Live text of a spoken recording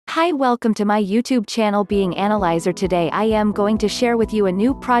Hi, welcome to my YouTube channel Being Analyzer. Today I am going to share with you a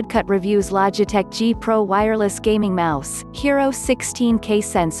new Prodcut Reviews Logitech G Pro wireless gaming mouse, Hero 16K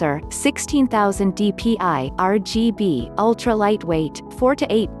sensor, 16,000 dpi, RGB, ultra lightweight, 4 to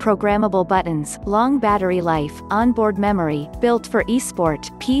 8 programmable buttons, long battery life, onboard memory, built for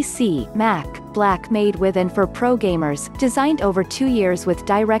eSport, PC, Mac, Black, made with and for pro gamers, designed over 2 years with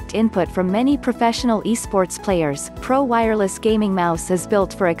direct input from many professional esports players. Pro wireless gaming mouse is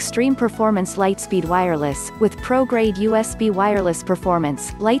built for extreme performance. Lightspeed wireless, with pro-grade USB wireless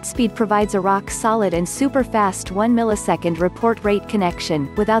performance. Lightspeed provides a rock-solid and super-fast 1 millisecond report rate connection,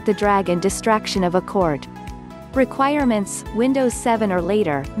 without the drag and distraction of a cord. Requirements: Windows 7 or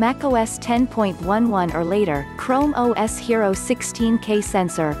later, macOS 10.11 or later, Chrome OS. Hero 16K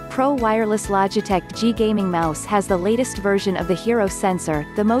sensor, Pro wireless Logitech G gaming mouse has the latest version of the Hero sensor,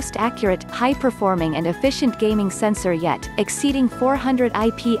 the most accurate, high-performing and efficient gaming sensor yet, exceeding 400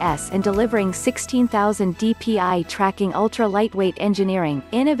 IPS and delivering 16,000 dpi. Tracking: ultra-lightweight engineering,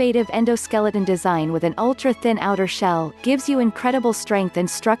 innovative endoskeleton design with an ultra-thin outer shell, gives you incredible strength and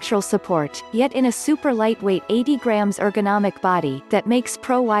structural support, yet in a super-lightweight 80 grams ergonomic body, that makes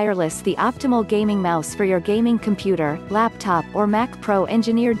Pro Wireless the optimal gaming mouse for your gaming computer, laptop or Mac. Pro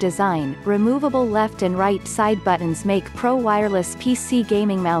engineered design, removable left and right side buttons make Pro Wireless PC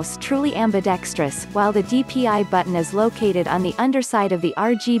gaming mouse truly ambidextrous, while the DPI button is located on the underside of the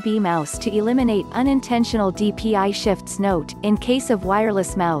RGB mouse to eliminate unintentional DPI shifts. Note: in case of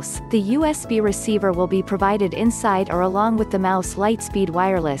wireless mouse, the USB receiver will be provided inside or along with the mouse. Lightspeed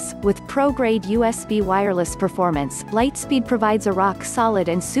wireless, with pro-grade USB wireless performance, Lightspeed provides a rock-solid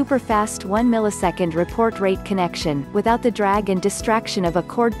and super-fast 1 millisecond report rate connection, without the drag and distraction of a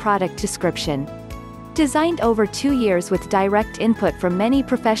cord. Product description: designed over 2 years with direct input from many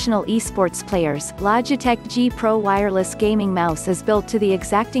professional esports players, Logitech G Pro wireless gaming mouse is built to the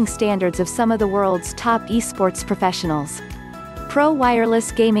exacting standards of some of the world's top esports professionals. Pro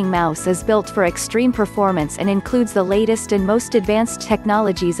wireless gaming mouse is built for extreme performance and includes the latest and most advanced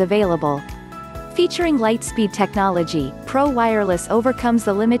technologies available. Featuring Lightspeed technology, Pro Wireless overcomes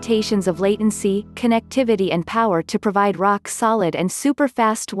the limitations of latency, connectivity and power to provide rock-solid and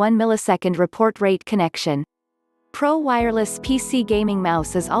super-fast 1 millisecond report rate connection. Pro Wireless PC gaming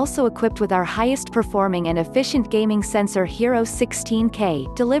mouse is also equipped with our highest performing and efficient gaming sensor Hero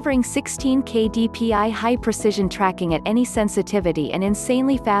 16K, delivering 16K dpi high-precision tracking at any sensitivity and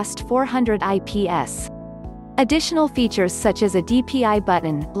insanely fast 400 IPS. Additional features such as a DPI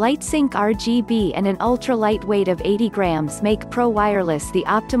button, LightSync RGB and an ultra-light weight of 80 grams make Pro Wireless the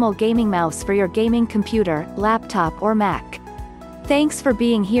optimal gaming mouse for your gaming computer, laptop or Mac. Thanks for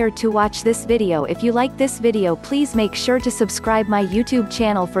being here to watch this video. If you like this video, please make sure to subscribe my YouTube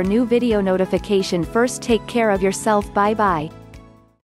channel for new video notification. First, take care of yourself. Bye bye.